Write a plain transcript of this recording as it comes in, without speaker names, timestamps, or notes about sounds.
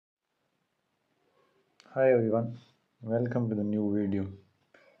Hi everyone, welcome to the new video.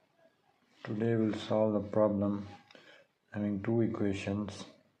 Today we'll solve the problem having two equations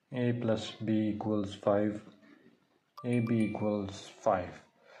a plus b equals 5, ab equals 5.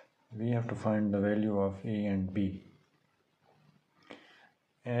 We have to find the value of a and b.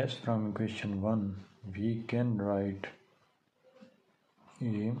 As from equation 1, we can write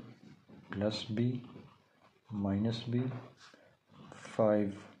a plus b minus b,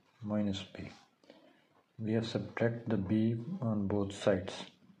 5 minus b. We have subtract the b on both sides.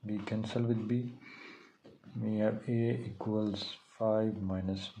 B cancel with b. We have a equals 5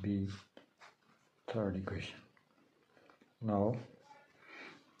 minus b, third equation. Now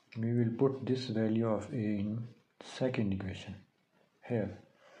we will put this value of a in second equation. Here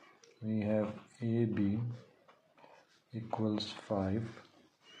we have ab equals 5,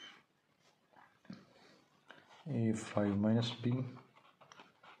 a5 minus b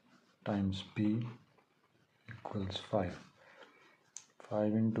times b equals 5.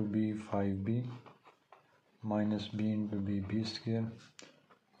 5 into b, 5b, minus b into b square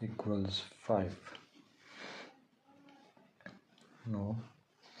equals 5. Now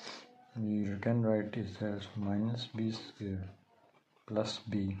we can write it as minus b square plus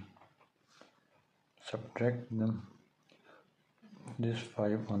b. Subtract them, this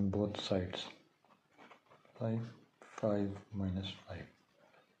 5 on both sides. 5 minus 5.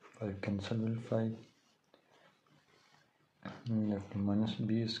 5 cancel with 5. We have minus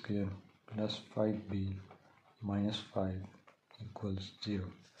b square plus 5b minus 5 equals 0.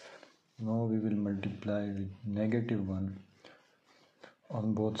 Now we will multiply with negative 1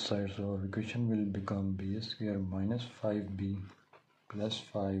 on both sides. So our equation will become b square minus 5b plus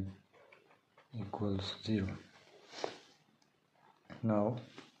 5 equals 0. Now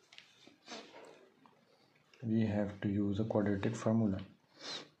we have to use a quadratic formula.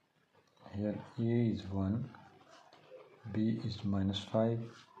 Here a is 1, b is minus 5,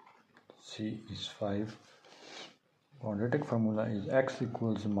 c is 5. Quadratic formula is x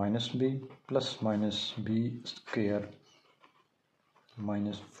equals minus b plus minus b square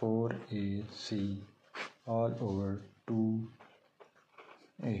minus 4ac all over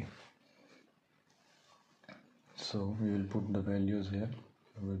 2a. So we will put the values here.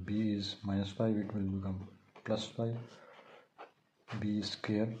 Where b is minus 5, it will become plus 5. b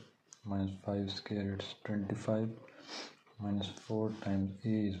square minus 5 square, it's 25. Minus 4 times a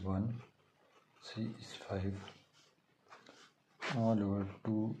is 1, c is 5, all over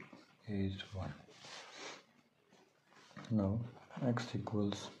 2a is 1. Now x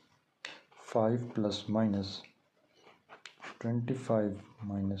equals 5 plus minus 25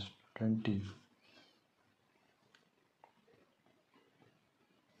 minus 20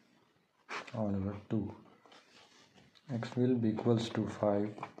 all over 2. X will be equals to 5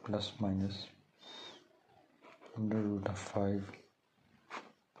 plus minus under root of 5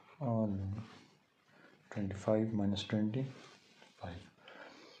 all 25 minus 25.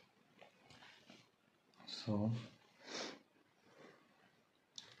 So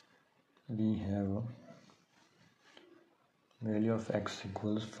we have a value of x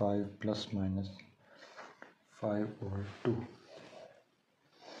equals 5 plus minus 5 over 2.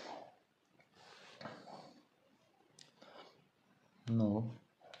 Now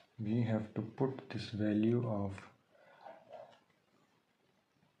we have to put this value of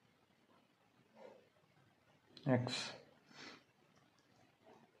x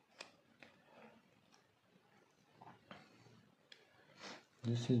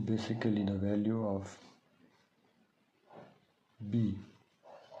this is basically the value of b,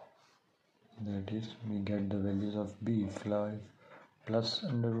 that is we get the values of b, 5 plus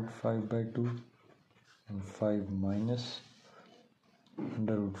under root 5 by 2 and 5 minus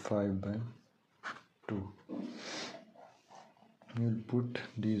under root 5 by 2. We will put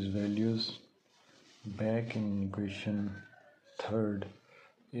these values back in equation third,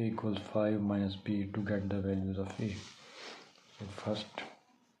 a equals 5 minus b, to get the values of a. So first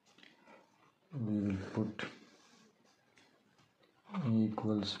we will put a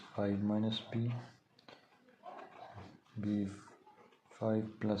equals 5 minus b, b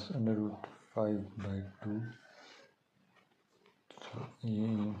 5 plus under root 5 by 2, so a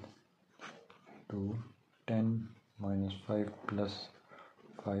into 10 minus 5 plus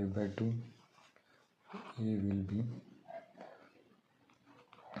 5 by 2, a will be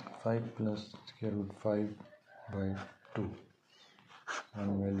 5 plus square root 5 by 2,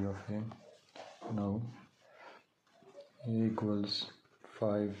 one value of a. Now a equals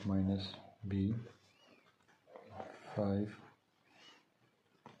 5 minus b, 5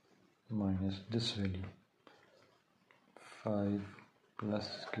 minus this value 5 plus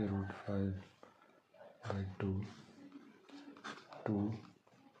square root 5 by 2 to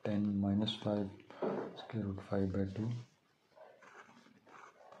 10 minus 5 square root 5 by 2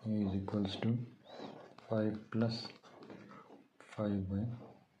 is equals to 5 plus 5 by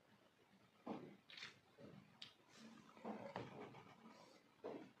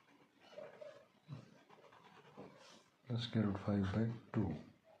square root 5 by 2.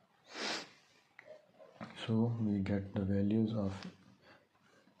 So we get the values of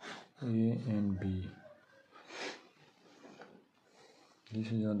A and B.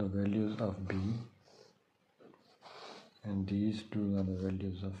 These are the values of B and these two are the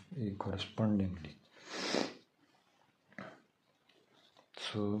values of A correspondingly.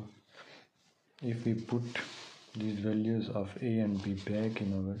 So if we put these values of A and B back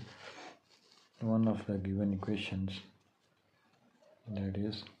in our one of the given equations, that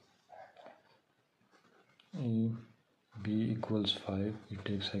is A B equals 5, we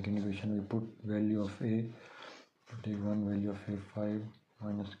take second equation, we put value of A, we take one value of A 5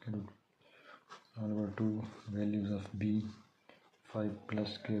 minus square root all over 2 values of B 5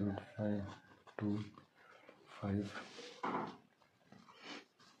 plus square root 5 to 5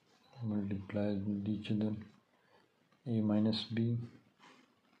 multiply with each other. A minus B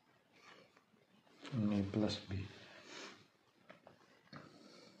and A plus B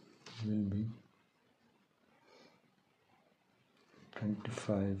will be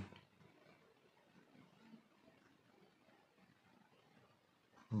 25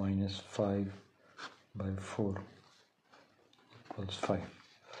 minus 5 by 4 equals 5.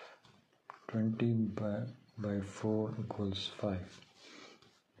 20 by 4 equals 5.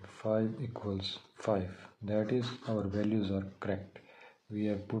 5 equals 5. That is, our values are correct. We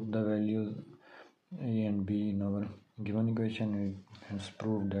have put the values A and B in our given equation and hence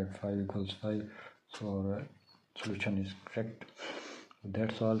proved that 5 equals 5. So our solution is correct.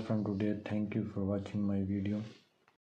 That's all from today. Thank you for watching my video.